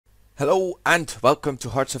Hello and welcome to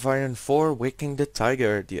Hearts of Iron 4 Waking the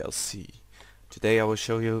Tiger DLC. Today I will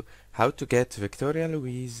show you how to get Victoria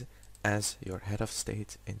Louise as your head of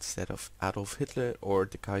state instead of Adolf Hitler or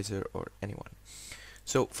the Kaiser or anyone.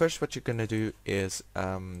 So first what you're gonna do is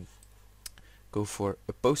go for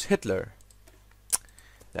a post-Hitler.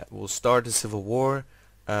 That will start the civil war.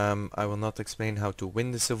 I will not explain how to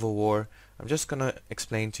win the civil war. I'm just gonna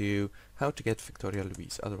explain to you how to get Victoria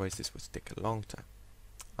Louise, otherwise this would take a long time.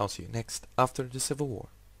 I'll see you next after the Civil War.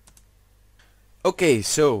 Okay,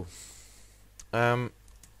 so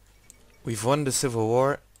we've won the Civil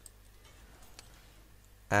War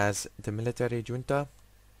as the military junta.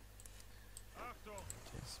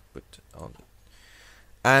 Just put on.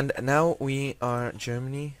 And now we are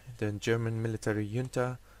Germany, the German military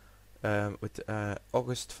junta, with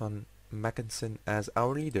August von Mackensen as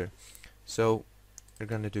our leader. So we're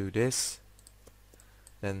gonna do this,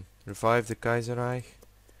 then revive the Kaiserreich.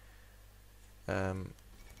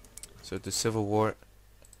 So the civil war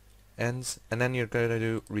ends, and then you're gonna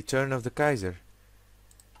do return of the Kaiser.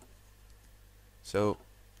 So,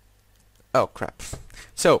 oh crap.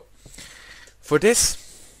 So for this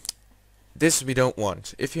we don't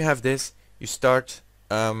want. If you have this, you start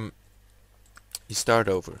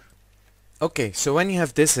over. Okay, so when you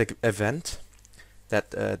have this event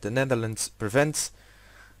that the Netherlands prevents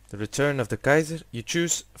the return of the Kaiser, you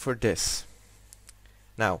choose for this.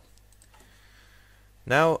 Now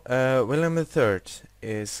Wilhelm III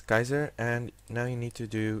is Kaiser, and now you need to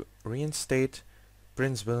do reinstate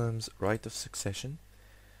Prince Wilhelm's right of succession,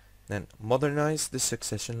 then modernize the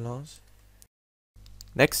succession laws.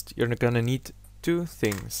 Next you're gonna need two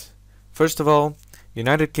things. First of all,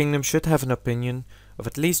 United Kingdom should have an opinion of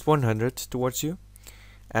at least 100 towards you,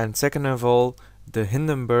 and second of all, the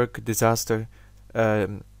Hindenburg disaster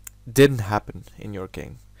didn't happen in your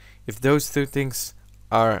king. If those two things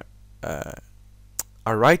are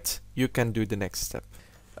right, you can do the next step.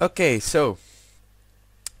 Okay, so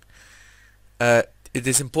it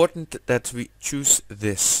is important that we choose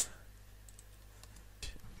this.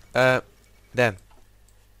 Then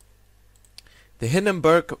the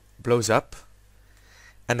Hindenburg blows up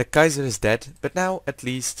and the Kaiser is dead, but now at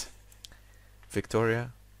least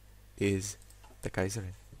Victoria is the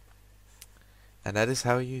Kaiserin. And that is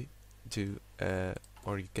how you do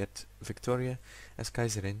or you get Victoria as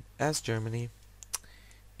Kaiserin as Germany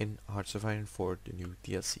in Hearts of Iron 4, the new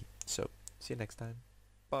DLC. So, see you next time.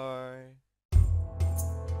 Bye.